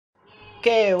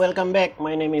Okay, welcome back.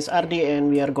 My name is Ardi and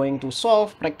we are going to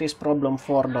solve practice problem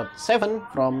 4.7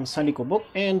 from Sadiku book.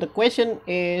 And the question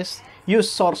is use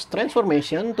source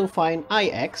transformation to find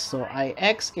Ix. So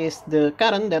Ix is the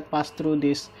current that passed through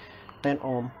this 10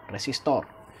 ohm resistor.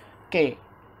 Okay,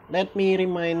 let me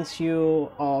remind you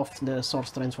of the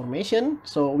source transformation.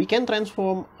 So we can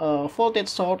transform a voltage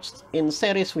source in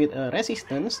series with a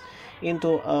resistance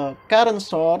into a current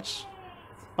source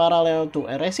parallel to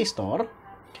a resistor.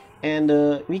 And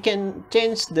we can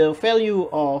change the value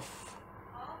of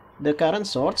the current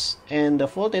source and the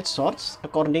voltage source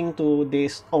according to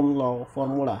this Ohm law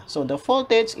formula. So the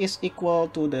voltage is equal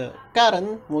to the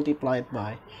current multiplied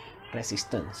by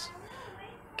resistance.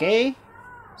 Okay,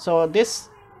 so this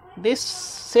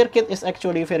circuit is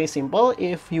actually very simple.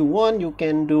 If you want, you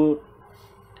can do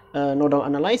a nodal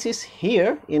analysis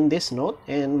here in this node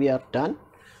and we are done.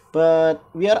 But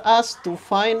we are asked to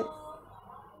find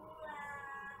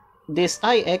this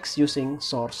Ix using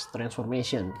source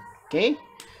transformation. Okay,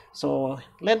 so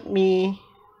let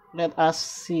us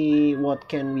see what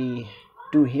can we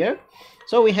do here.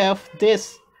 So we have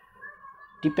this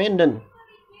dependent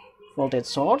voltage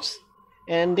source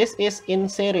and this is in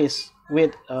series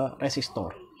with a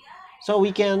resistor, so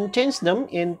we can change them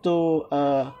into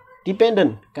a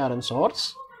dependent current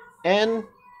source and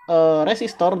a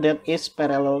resistor that is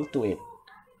parallel to it.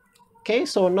 Okay,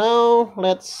 so now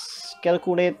let's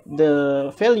calculate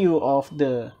the value of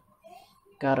the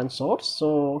current source.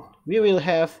 So we will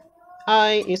have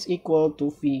I is equal to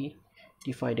V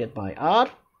divided by R,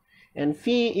 and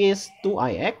V is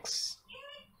 2Ix.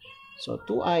 So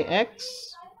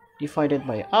 2Ix divided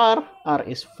by R, R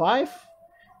is 5,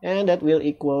 and that will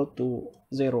equal to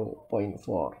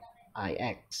 0.4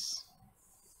 Ix.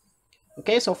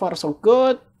 Okay, so far so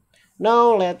good.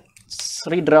 Now let's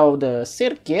redraw the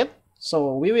circuit.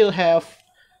 So we will have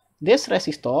this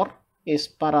resistor is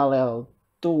parallel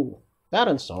to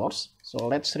current source. So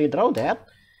let's redraw that.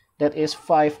 That is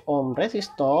 5 ohm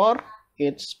resistor.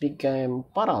 It's became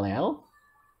parallel.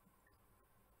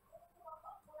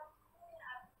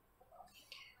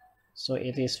 So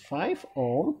it is 5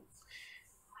 ohm.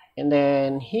 And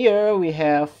then here we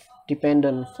have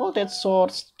dependent voltage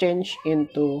source change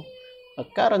into a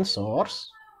current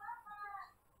source.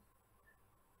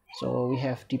 So we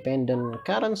have dependent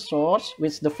current source,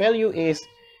 which the value is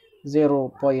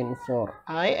 0.4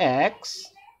 Ix.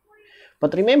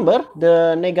 But remember,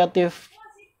 the negative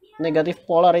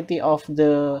polarity of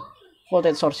the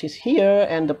voltage source is here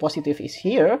and the positive is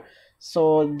here.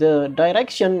 So the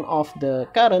direction of the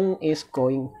current is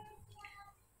going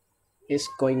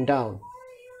down.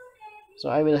 So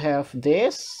I will have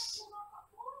this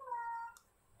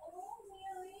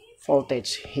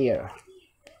voltage here.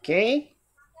 Okay.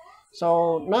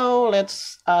 So now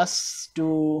let's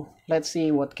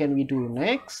see what can we do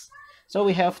next. So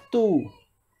we have two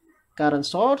current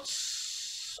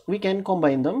source. We can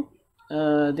combine them.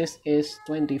 This is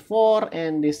 24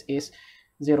 and this is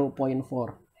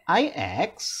 0.4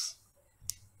 Ix,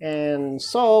 and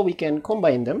so we can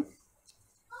combine them.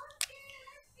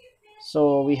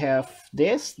 So we have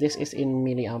this is in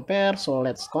milliampere, so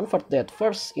let's convert that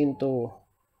first into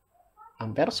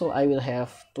ampere. So I will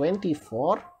have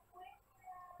 24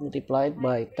 multiplied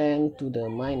by 10 to the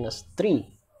minus 3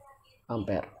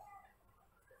 ampere.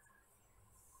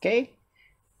 Okay,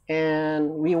 and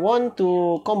we want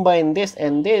to combine this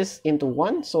and this into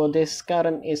one, so this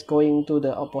current is going to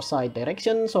the opposite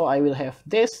direction, so I will have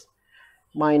this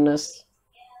minus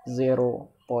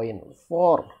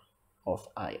 0.4 of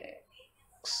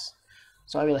Ix.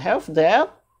 So I will have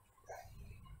that,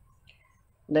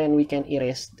 then we can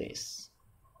erase this.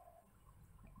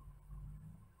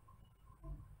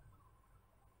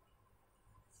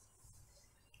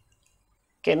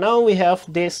 Okay, now we have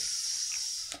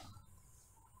this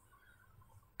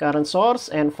current source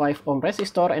and 5 ohm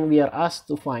resistor, and we are asked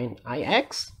to find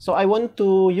Ix. So I want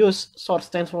to use source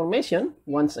transformation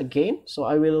once again. So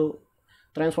I will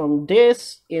transform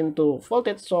this into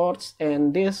voltage source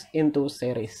and this into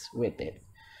series with it.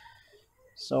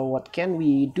 So what can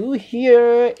we do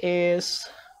here is,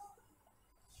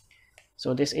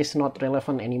 so this is not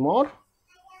relevant anymore.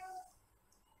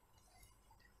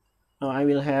 Now I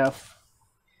will have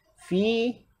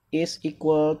V is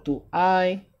equal to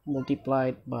I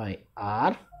multiplied by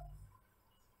R.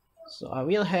 So I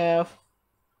will have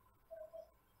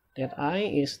that I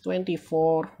is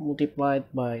 24 multiplied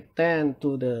by 10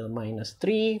 to the minus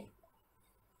 3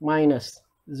 minus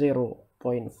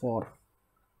 0.4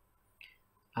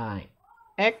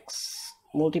 Ix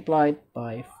multiplied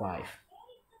by 5.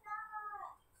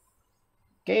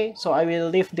 Okay, so I will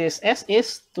leave this as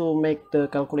is to make the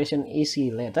calculation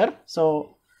easy later.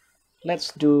 So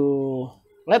let's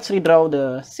redraw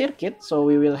the circuit. So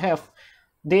we will have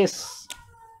this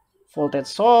voltage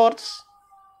source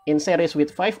in series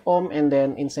with 5 ohm and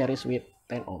then in series with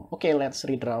 10 ohm. Okay, let's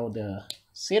redraw the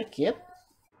circuit.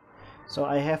 So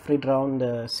I have redrawn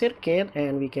the circuit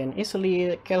and we can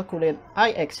easily calculate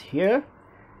Ix here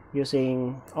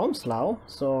using Ohm's law.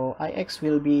 So Ix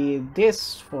will be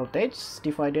this voltage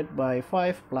divided by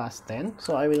 5 plus 10.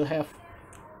 So I will have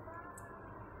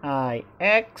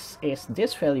Ix is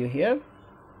this value here,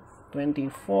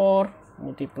 24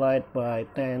 multiplied by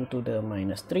 10 to the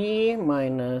minus 3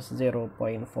 minus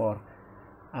 0.4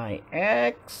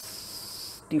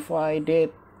 Ix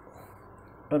divided,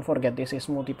 don't forget this is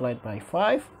multiplied by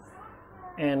 5,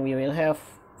 and we will have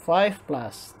 5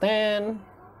 plus 10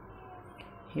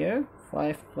 here,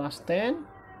 5 plus 10,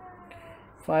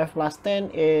 5 plus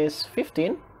 10 is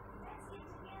 15,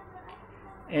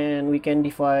 and we can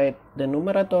divide the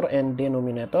numerator and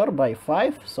denominator by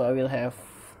 5, so I will have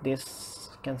this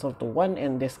cancel to 1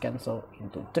 and this cancel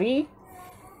into 3,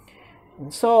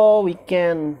 and so we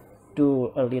can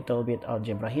do a little bit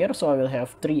algebra here. So I will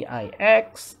have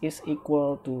 3Ix is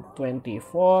equal to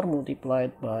 24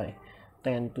 multiplied by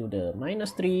 10 to the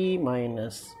minus 3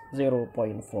 minus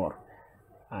 0.4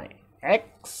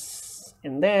 Ix,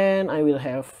 and then I will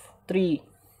have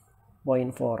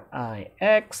 3.4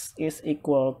 Ix is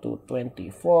equal to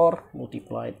 24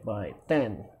 multiplied by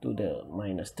 10 to the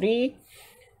minus 3.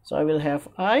 So I will have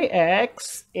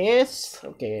Ix is,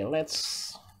 okay,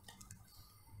 let's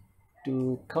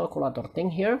do calculator thing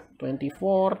here.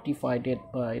 24 divided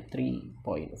by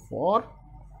 3.4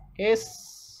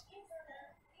 is,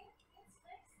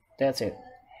 that's it,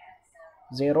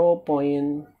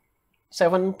 7.059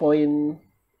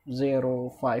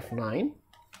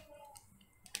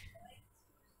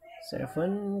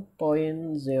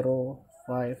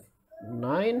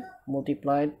 7.059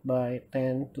 multiplied by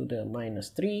 10 to the minus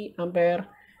 3 ampere,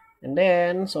 and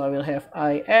then so I will have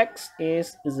Ix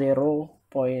is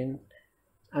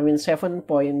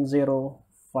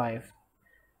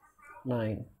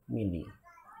 7.059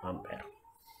 milliampere.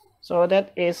 So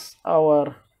that is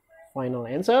our final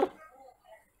answer.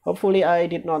 Hopefully I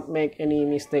did not make any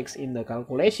mistakes in the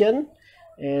calculation,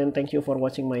 and thank you for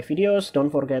watching my videos. Don't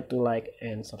forget to like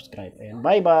and subscribe, and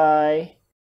bye bye.